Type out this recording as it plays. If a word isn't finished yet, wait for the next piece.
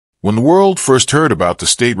When the world first heard about the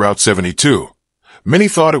State Route 72, many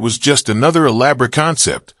thought it was just another elaborate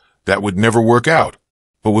concept that would never work out.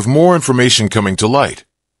 But with more information coming to light,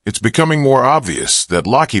 it's becoming more obvious that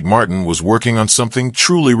Lockheed Martin was working on something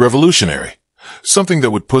truly revolutionary, something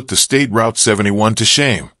that would put the State Route 71 to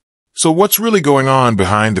shame. So what's really going on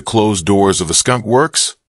behind the closed doors of the Skunk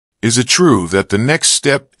works? Is it true that the next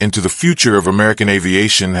step into the future of American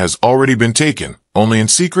aviation has already been taken, only in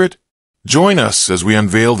secret? Join us as we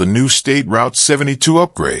unveil the new State Route 72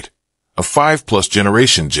 upgrade, a 5+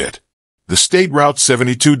 generation jet. The State Route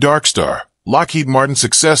 72 Darkstar, Lockheed Martin's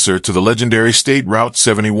successor to the legendary State Route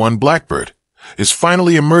 71 Blackbird, is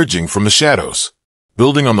finally emerging from the shadows.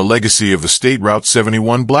 Building on the legacy of the State Route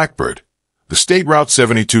 71 Blackbird, the State Route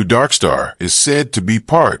 72 Darkstar is said to be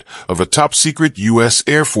part of a top-secret U.S.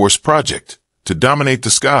 Air Force project to dominate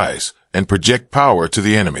the skies and project power to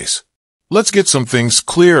the enemies. Let's get some things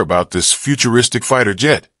clear about this futuristic fighter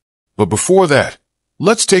jet. But before that,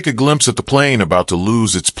 let's take a glimpse at the plane about to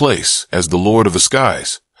lose its place as the Lord of the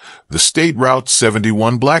Skies, the State Route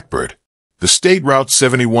 71 Blackbird. The State Route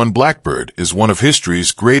 71 Blackbird is one of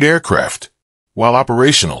history's great aircraft. While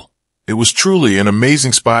operational, it was truly an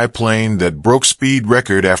amazing spy plane that broke speed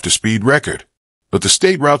record after speed record. But the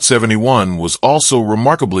State Route 71 was also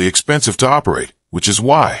remarkably expensive to operate, which is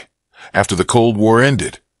why, after the Cold War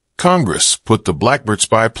ended, Congress put the Blackbird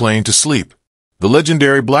spy plane to sleep. The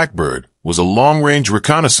legendary Blackbird was a long-range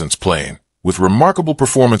reconnaissance plane with remarkable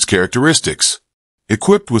performance characteristics.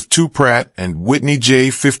 Equipped with two Pratt and Whitney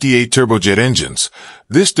J58 turbojet engines,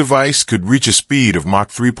 this device could reach a speed of Mach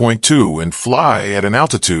 3.2 and fly at an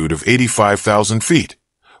altitude of 85,000 feet,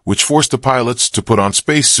 which forced the pilots to put on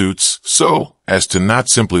spacesuits so as to not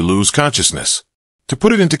simply lose consciousness. To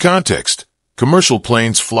put it into context, commercial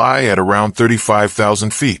planes fly at around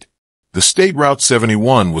 35,000 feet. The State Route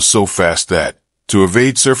 71 was so fast that, to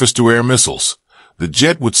evade surface-to-air missiles, the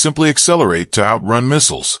jet would simply accelerate to outrun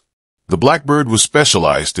missiles. The Blackbird was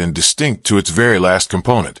specialized and distinct to its very last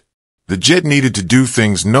component. The jet needed to do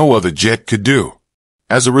things no other jet could do.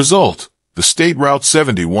 As a result, the State Route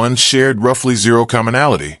 71 shared roughly zero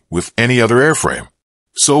commonality with any other airframe.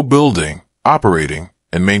 So building, operating,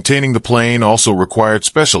 and maintaining the plane also required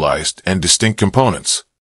specialized and distinct components.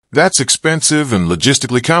 That's expensive and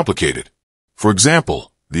logistically complicated. For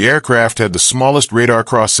example, the aircraft had the smallest radar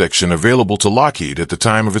cross-section available to Lockheed at the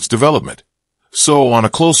time of its development. So, on a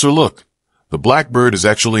closer look, the Blackbird is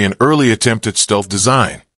actually an early attempt at stealth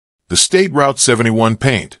design. The State Route 71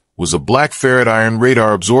 paint was a black ferrite iron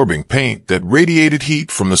radar-absorbing paint that radiated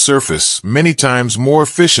heat from the surface many times more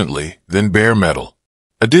efficiently than bare metal.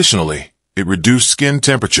 Additionally, it reduced skin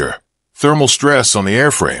temperature, thermal stress on the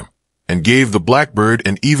airframe, and gave the Blackbird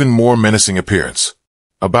an even more menacing appearance.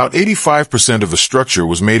 About 85% of the structure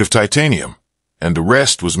was made of titanium, and the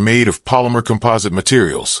rest was made of polymer composite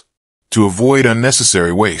materials. To avoid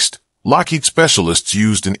unnecessary waste, Lockheed specialists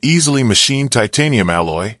used an easily machined titanium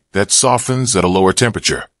alloy that softens at a lower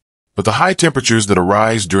temperature. But the high temperatures that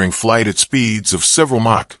arise during flight at speeds of several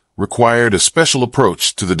Mach required a special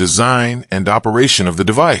approach to the design and operation of the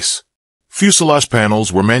device. Fuselage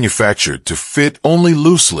panels were manufactured to fit only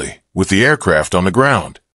loosely with the aircraft on the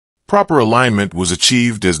ground. Proper alignment was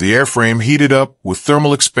achieved as the airframe heated up with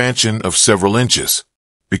thermal expansion of several inches.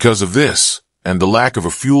 Because of this, and the lack of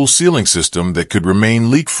a fuel sealing system that could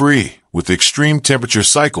remain leak-free with extreme temperature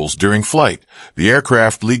cycles during flight, the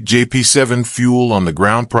aircraft leaked JP7 fuel on the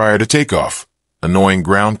ground prior to takeoff, annoying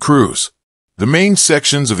ground crews. The main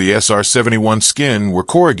sections of the SR-71 skin were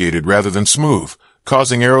corrugated rather than smooth,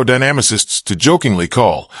 causing aerodynamicists to jokingly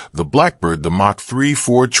call the Blackbird the Mach 3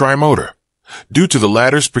 Ford trimotor, due to the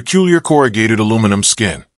latter's peculiar corrugated aluminum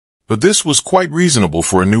skin. But this was quite reasonable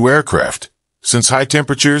for a new aircraft, since high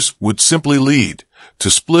temperatures would simply lead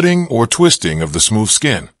to splitting or twisting of the smooth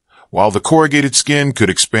skin, while the corrugated skin could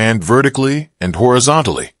expand vertically and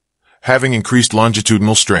horizontally, having increased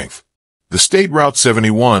longitudinal strength. The State Route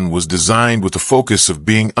 71 was designed with the focus of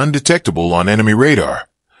being undetectable on enemy radar,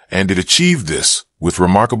 and it achieved this with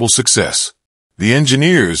remarkable success. The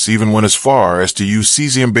engineers even went as far as to use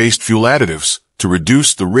cesium-based fuel additives to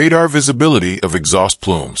reduce the radar visibility of exhaust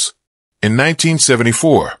plumes. In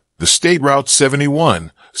 1974, the State Route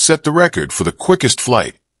 71 set the record for the quickest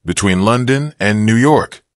flight between London and New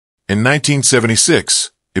York. In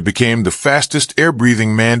 1976, it became the fastest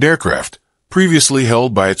air-breathing manned aircraft, previously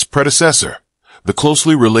held by its predecessor, the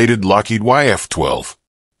closely related Lockheed YF-12.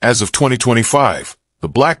 As of 2025, the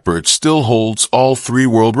Blackbird still holds all three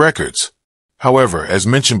world records. However, as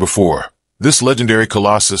mentioned before, this legendary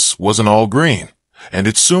colossus wasn't all green, and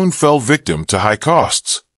it soon fell victim to high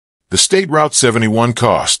costs. The State Route 71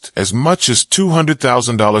 cost as much as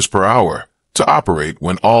 $200,000 per hour to operate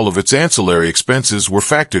when all of its ancillary expenses were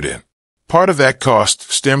factored in. Part of that cost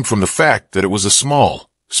stemmed from the fact that it was a small,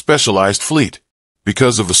 specialized fleet.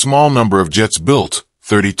 Because of the small number of jets built,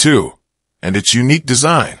 32, and its unique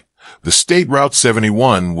design, the State Route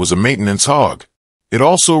 71 was a maintenance hog. It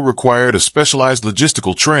also required a specialized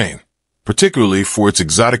logistical train, particularly for its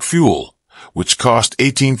exotic fuel, which cost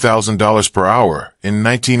 $18,000 per hour in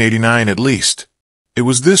 1989 at least. It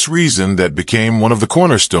was this reason that became one of the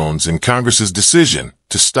cornerstones in Congress's decision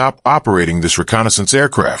to stop operating this reconnaissance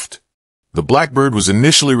aircraft. The Blackbird was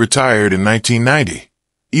initially retired in 1990,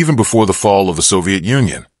 even before the fall of the Soviet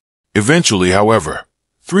Union. Eventually, however,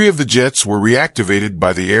 3 of the jets were reactivated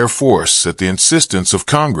by the Air Force at the insistence of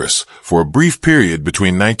Congress for a brief period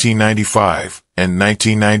between 1995 and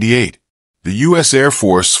 1998. The U.S. Air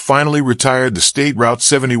Force finally retired the State Route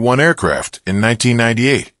 71 aircraft in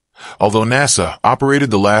 1998, although NASA operated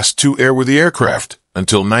the last 2 airworthy aircraft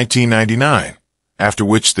until 1999, after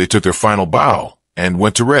which they took their final bow and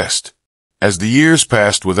went to rest. As the years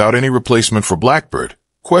passed without any replacement for Blackbird,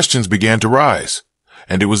 questions began to rise,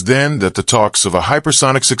 and it was then that the talks of a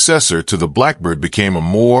hypersonic successor to the Blackbird became a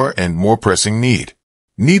more and more pressing need.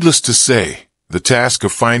 Needless to say, the task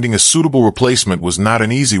of finding a suitable replacement was not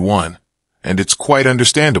an easy one, and it's quite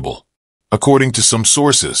understandable. According to some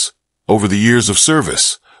sources, over the years of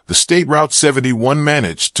service, the State Route 71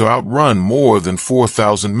 managed to outrun more than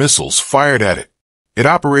 4,000 missiles fired at it. It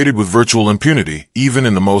operated with virtual impunity, even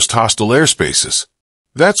in the most hostile airspaces.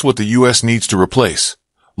 That's what the U.S. needs to replace.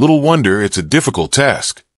 Little wonder it's a difficult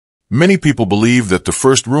task. Many people believe that the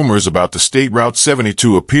first rumors about the State Route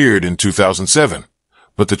 72 appeared in 2007,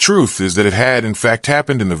 but the truth is that it had in fact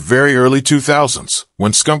happened in the very early 2000s,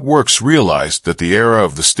 when Skunk Works realized that the era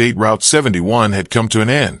of the State Route 71 had come to an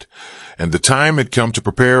end, and the time had come to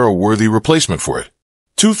prepare a worthy replacement for it.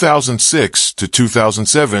 2006 to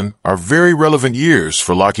 2007 are very relevant years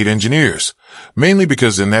for Lockheed engineers, mainly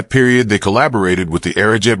because in that period they collaborated with the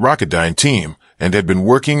Aerojet Rocketdyne team and had been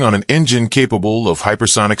working on an engine capable of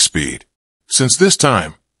hypersonic speed. Since this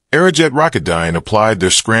time, Aerojet Rocketdyne applied their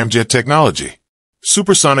scramjet technology,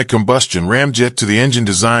 supersonic combustion ramjet, to the engine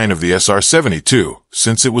design of the SR-72,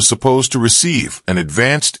 since it was supposed to receive an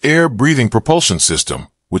advanced air-breathing propulsion system,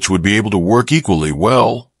 which would be able to work equally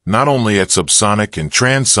well not only at subsonic and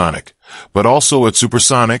transonic, but also at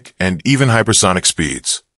supersonic and even hypersonic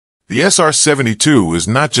speeds. The SR-72 is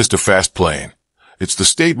not just a fast plane. It's the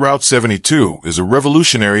State Route 72 is a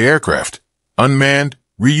revolutionary aircraft, unmanned,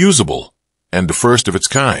 reusable, and the first of its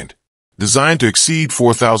kind. Designed to exceed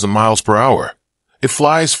 4,000 miles per hour, it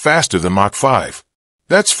flies faster than Mach 5.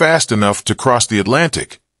 That's fast enough to cross the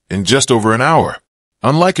Atlantic in just over an hour.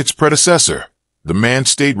 Unlike its predecessor, the manned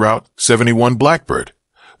State Route 71 Blackbird,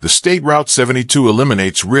 the State Route 72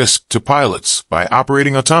 eliminates risk to pilots by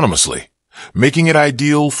operating autonomously, making it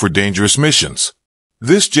ideal for dangerous missions.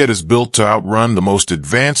 This jet is built to outrun the most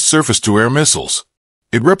advanced surface-to-air missiles.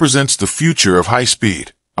 It represents the future of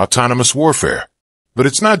high-speed, autonomous warfare. But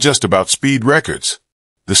it's not just about speed records.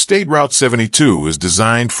 The State Route 72 is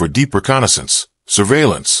designed for deep reconnaissance,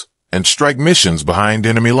 surveillance, and strike missions behind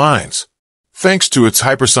enemy lines. Thanks to its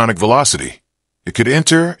hypersonic velocity, it could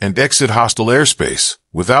enter and exit hostile airspace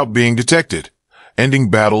without being detected, ending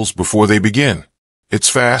battles before they begin. It's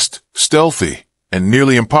fast, stealthy, and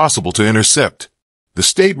nearly impossible to intercept. The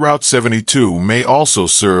State Route 72 may also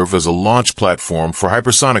serve as a launch platform for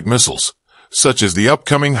hypersonic missiles, such as the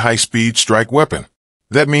upcoming high-speed strike weapon.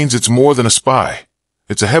 That means it's more than a spy.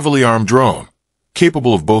 It's a heavily armed drone,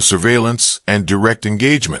 capable of both surveillance and direct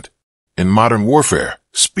engagement. In modern warfare,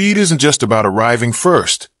 speed isn't just about arriving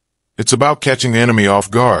first. It's about catching the enemy off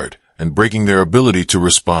guard and breaking their ability to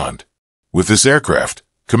respond. With this aircraft,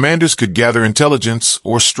 commanders could gather intelligence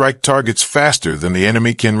or strike targets faster than the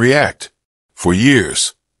enemy can react. For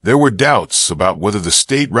years, there were doubts about whether the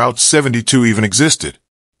State Route 72 even existed.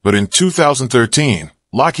 But in 2013,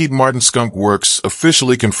 Lockheed Martin Skunk Works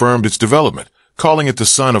officially confirmed its development, calling it the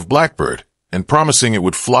son of Blackbird, and promising it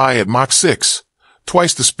would fly at Mach 6,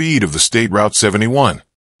 twice the speed of the State Route 71.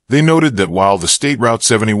 They noted that while the State Route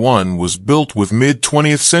 71 was built with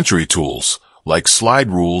mid-20th century tools, like slide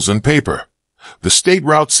rules and paper, the State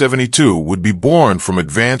Route 72 would be born from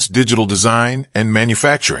advanced digital design and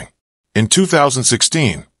manufacturing. In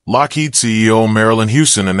 2016, Lockheed CEO Marillyn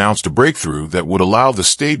Hewson announced a breakthrough that would allow the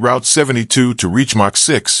State Route 72 to reach Mach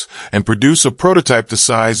 6 and produce a prototype the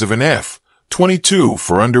size of an F-22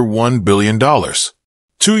 for under $1 billion.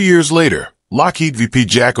 2 years later, Lockheed VP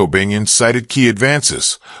Jack O'Banion cited key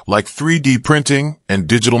advances, like 3D printing and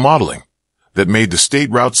digital modeling, that made the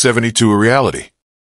State Route 72 a reality.